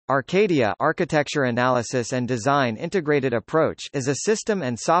Arcadia Architecture Analysis and Design Integrated Approach is a system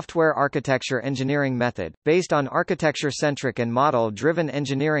and software architecture engineering method, based on architecture-centric and model-driven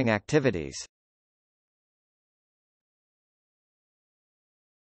engineering activities.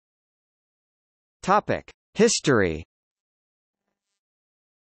 History.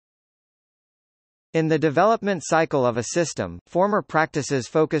 In the development cycle of a system, former practices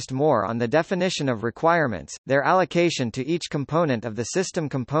focused more on the definition of requirements, their allocation to each component of the system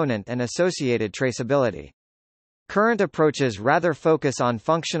component and associated traceability. Current approaches rather focus on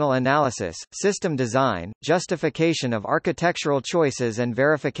functional analysis, system design, justification of architectural choices and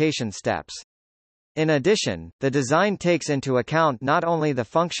verification steps. In addition, the design takes into account not only the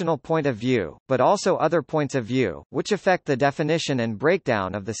functional point of view, but also other points of view, which affect the definition and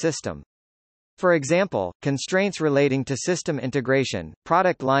breakdown of the system. For example, constraints relating to system integration,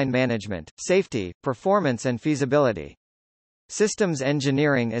 product line management, safety, performance and feasibility. Systems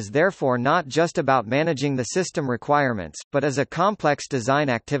engineering is therefore not just about managing the system requirements, but is a complex design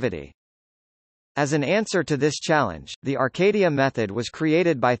activity. As an answer to this challenge, the Arcadia method was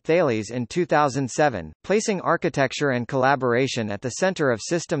created by Thales in 2007, placing architecture and collaboration at the center of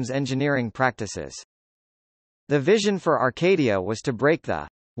systems engineering practices. The vision for Arcadia was to break the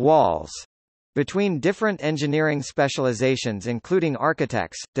walls between different engineering specializations including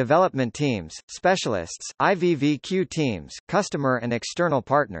architects, development teams, specialists, IVVQ teams, customer and external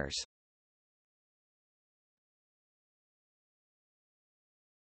partners.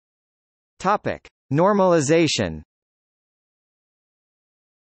 Normalization.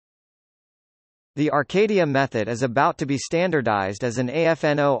 The Arcadia method is about to be standardized as an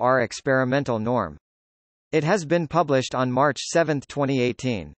AFNOR experimental norm. It has been published on March 7,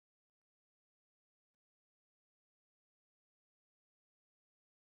 2018.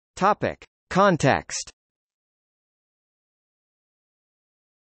 Context.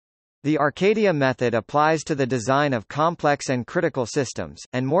 The Arcadia method applies to the design of complex and critical systems,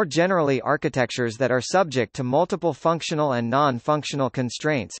 and more generally architectures that are subject to multiple functional and non-functional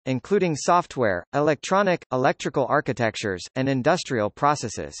constraints, including software, electrical architectures, and industrial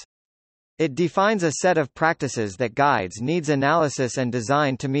processes. It defines a set of practices that guides needs analysis and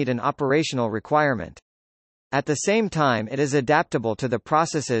design to meet an operational requirement. At the same time, it is adaptable to the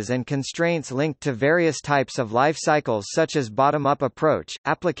processes and constraints linked to various types of life cycles such as bottom-up approach,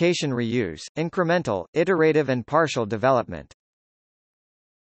 application reuse, incremental, iterative and partial development.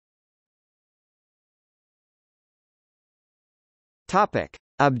 Topic: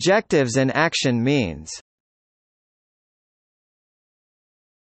 Objectives and action means.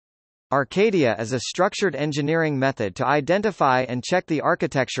 Arcadia is a structured engineering method to identify and check the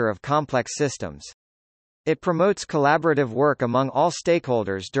architecture of complex systems. It promotes collaborative work among all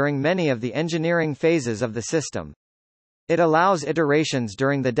stakeholders during many of the engineering phases of the system. It allows iterations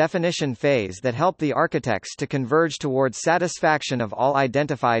during the definition phase that help the architects to converge towards satisfaction of all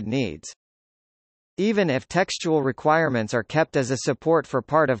identified needs. Even if textual requirements are kept as a support for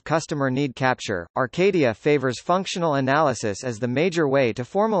part of customer need capture, Arcadia favors functional analysis as the major way to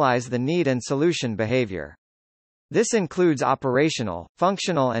formalize the need and solution behavior. This includes operational,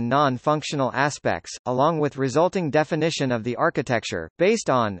 functional and non-functional aspects, along with resulting definition of the architecture, based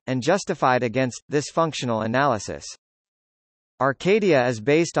on, and justified against, this functional analysis. Arcadia is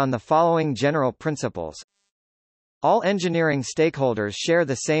based on the following general principles. All engineering stakeholders share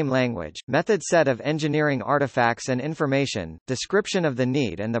the same language, method set of engineering artifacts and information, description of the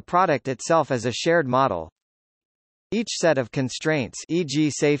need and the product itself as a shared model. Each set of constraints, e.g.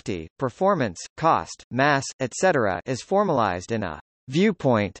 safety, performance, cost, mass, etc., is formalized in a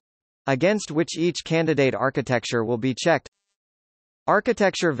viewpoint against which each candidate architecture will be checked.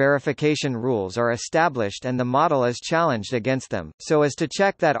 Architecture verification rules are established and the model is challenged against them, so as to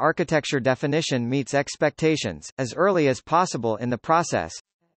check that architecture definition meets expectations, as early as possible in the process.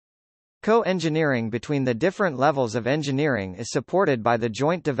 Co-engineering between the different levels of engineering is supported by the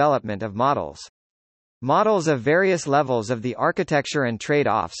joint development of models. Models of various levels of the architecture and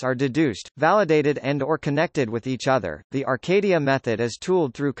trade-offs are deduced, validated and/or connected with each other. The Arcadia method is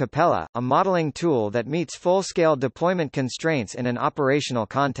tooled through Capella, a modeling tool that meets full-scale deployment constraints in an operational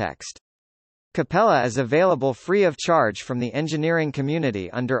context. Capella is available free of charge from the engineering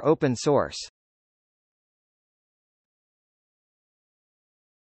community under open source.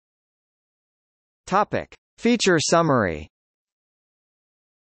 Topic: Feature summary.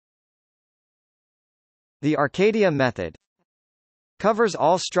 The Arcadia method covers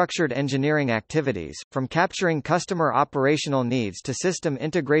all structured engineering activities, from capturing customer operational needs to system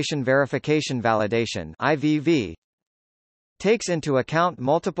integration verification validation (IVV), takes into account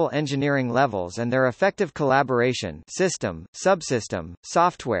multiple engineering levels and their effective collaboration system, subsystem,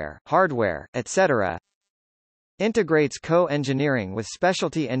 software, hardware, etc. Integrates co-engineering with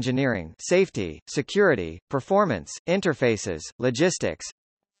specialty engineering safety, security, performance, interfaces, logistics.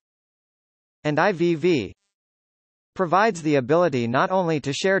 And IVV provides the ability not only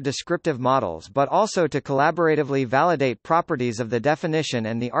to share descriptive models but also to collaboratively validate properties of the definition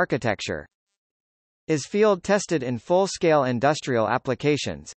and the architecture. Is field-tested in full-scale industrial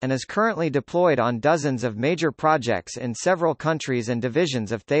applications, and is currently deployed on dozens of major projects in several countries and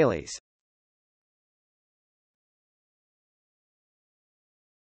divisions of Thales.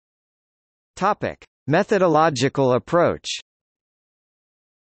 Topic: Methodological approach.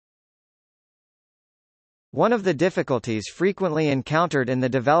 One of the difficulties frequently encountered in the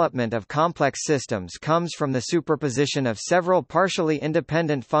development of complex systems comes from the superposition of several partially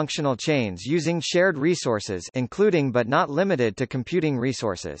independent functional chains using shared resources, including but not limited to computing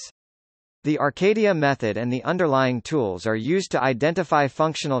resources. The Arcadia method and the underlying tools are used to identify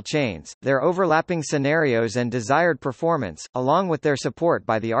functional chains, their overlapping scenarios and desired performance, along with their support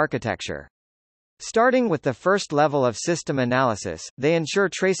by the architecture. Starting with the first level of system analysis, they ensure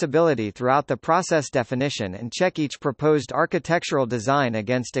traceability throughout the process definition and check each proposed architectural design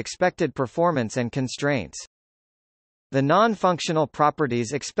against expected performance and constraints. The non-functional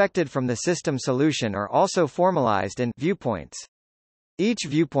properties expected from the system solution are also formalized in viewpoints. Each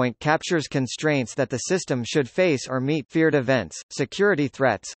viewpoint captures constraints that the system should face or meet: feared events, security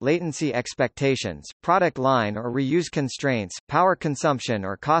threats, latency expectations, product line or reuse constraints, power consumption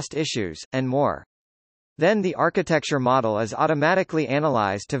or cost issues, and more. Then the architecture model is automatically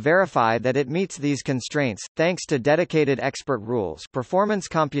analyzed to verify that it meets these constraints, thanks to dedicated expert rules: performance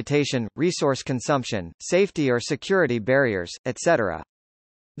computation, resource consumption, safety or security barriers, etc.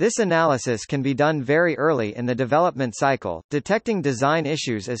 This analysis can be done very early in the development cycle, detecting design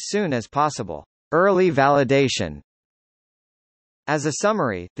issues as soon as possible. Early validation. As a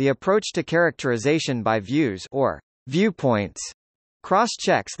summary, the approach to characterization by views or viewpoints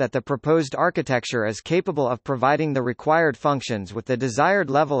cross-checks that the proposed architecture is capable of providing the required functions with the desired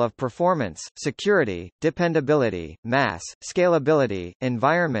level of performance, security, dependability, mass, scalability,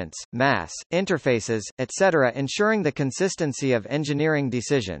 environments, mass, interfaces, etc., ensuring the consistency of engineering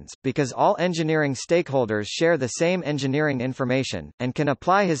decisions, because all engineering stakeholders share the same engineering information, and can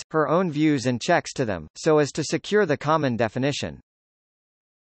apply his/her own views and checks to them, so as to secure the common definition.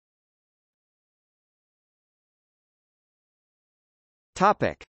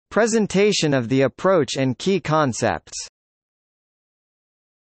 Topic: Presentation of the approach and key concepts.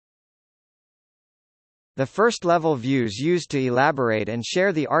 The first-level views used to elaborate and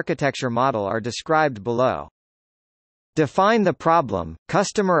share the architecture model are described below. Define the problem,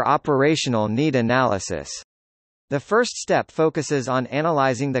 customer operational need analysis. The first step focuses on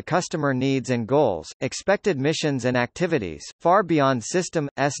analyzing the customer needs and goals, expected missions and activities, far beyond system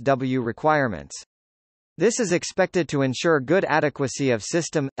SW requirements. This is expected to ensure good adequacy of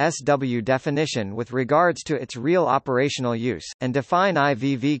system SW definition with regards to its real operational use, and define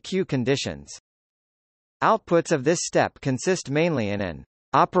IVVQ conditions. Outputs of this step consist mainly in an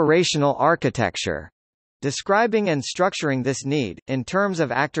operational architecture describing and structuring this need, in terms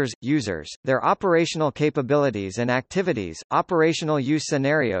of actors, users, their operational capabilities and activities, operational use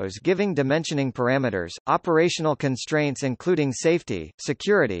scenarios giving dimensioning parameters, operational constraints including safety,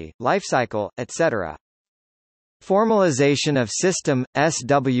 security, lifecycle, etc. Formalization of system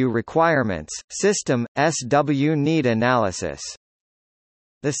SW requirements, system SW need analysis.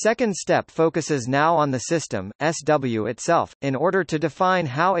 The second step focuses now on the system SW itself, in order to define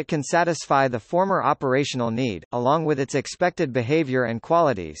how it can satisfy the former operational need, along with its expected behavior and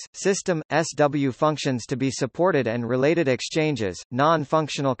qualities, system SW functions to be supported and related exchanges,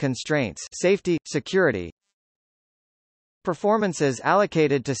 non-functional constraints, safety, security, performances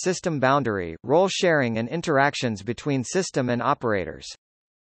allocated to system boundary, role sharing and interactions between system and operators.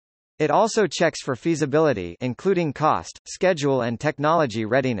 It also checks for feasibility, including cost, schedule and technology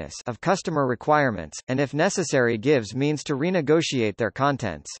readiness of customer requirements, and if necessary gives means to renegotiate their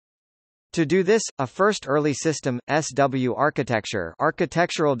contents. To do this, a first early system SW architecture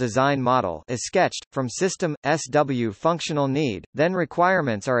architectural design model is sketched, from system SW functional need, then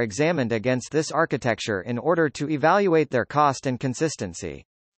requirements are examined against this architecture in order to evaluate their cost and consistency.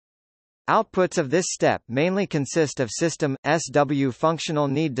 Outputs of this step mainly consist of system SW functional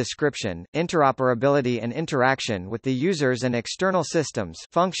need description, interoperability and interaction with the users and external systems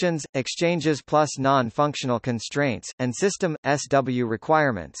functions, exchanges plus non-functional constraints, and system SW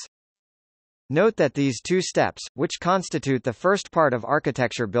requirements. Note that these two steps, which constitute the first part of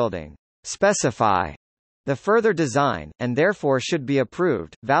architecture building, specify the further design, and therefore should be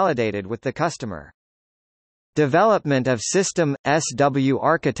approved, validated with the customer. Development of system, SW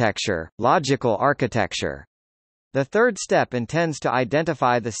architecture, logical architecture. The third step intends to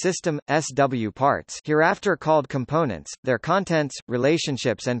identify the system, SW parts, hereafter called components, their contents,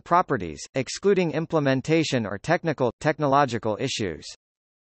 relationships and properties, excluding implementation or technological issues.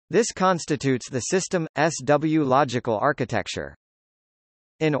 This constitutes the system, SW logical architecture.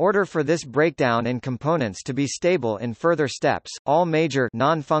 In order for this breakdown in components to be stable in further steps, all major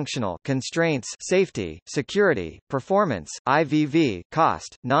non-functional constraints, safety, security, performance, IVV,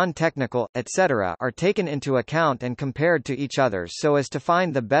 cost, non-technical, etc. are taken into account and compared to each other so as to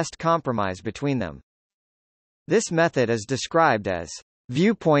find the best compromise between them. This method is described as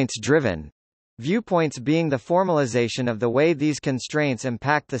viewpoints-driven, viewpoints being the formalization of the way these constraints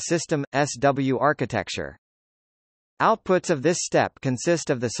impact the system, SW architecture. Outputs of this step consist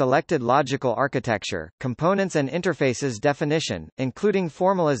of the selected logical architecture, components and interfaces definition, including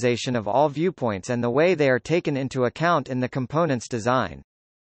formalization of all viewpoints and the way they are taken into account in the component's design.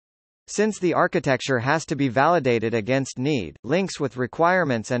 Since the architecture has to be validated against need, links with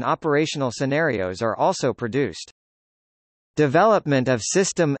requirements and operational scenarios are also produced. Development of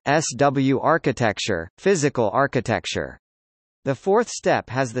system, SW architecture, physical architecture. The fourth step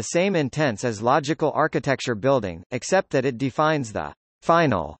has the same intents as logical architecture building, except that it defines the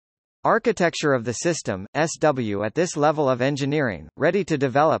final architecture of the system, SW at this level of engineering, ready to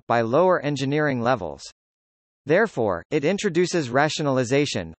develop by lower engineering levels. Therefore, it introduces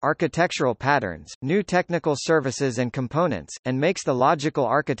rationalization, architectural patterns, new technical services and components, and makes the logical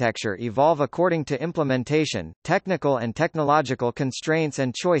architecture evolve according to implementation, technical and technological constraints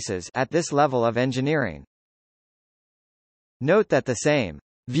and choices at this level of engineering. Note that the same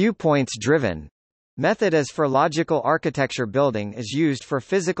viewpoints-driven method as for logical architecture building is used for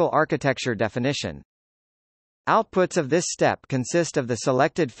physical architecture definition. Outputs of this step consist of the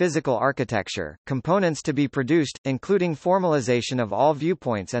selected physical architecture, components to be produced, including formalization of all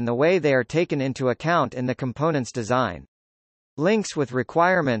viewpoints and the way they are taken into account in the component's design. Links with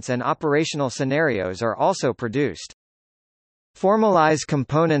requirements and operational scenarios are also produced. Formalize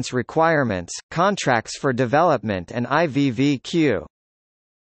components requirements, contracts for development and IVVQ.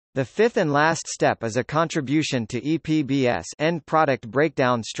 The fifth and last step is a contribution to EPBS end product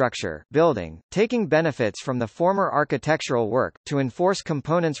breakdown structure building, taking benefits from the former architectural work, to enforce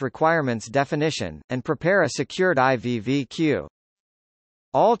components requirements definition, and prepare a secured IVVQ.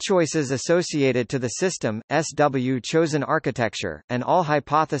 All choices associated to the system, SW chosen architecture, and all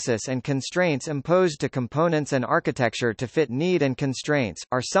hypotheses and constraints imposed to components and architecture to fit need and constraints,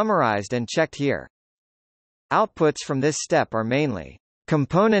 are summarized and checked here. Outputs from this step are mainly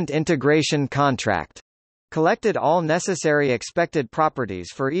component integration contract, collected all necessary expected properties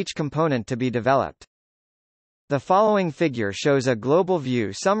for each component to be developed. The following figure shows a global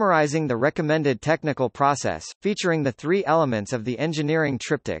view summarizing the recommended technical process, featuring the three elements of the engineering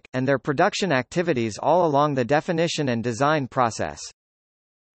triptych, and their production activities all along the definition and design process.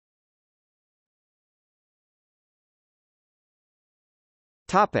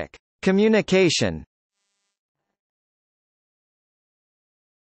 Topic: Communication.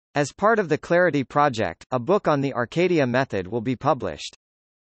 As part of the Clarity project, a book on the Arcadia method will be published.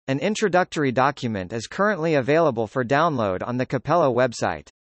 An introductory document is currently available for download on the Capella website.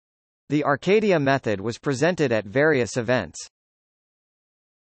 The Arcadia method was presented at various events.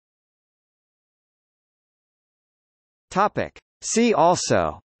 Topic: See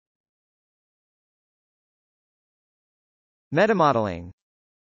also: Metamodeling,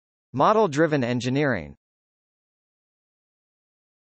 model-driven engineering.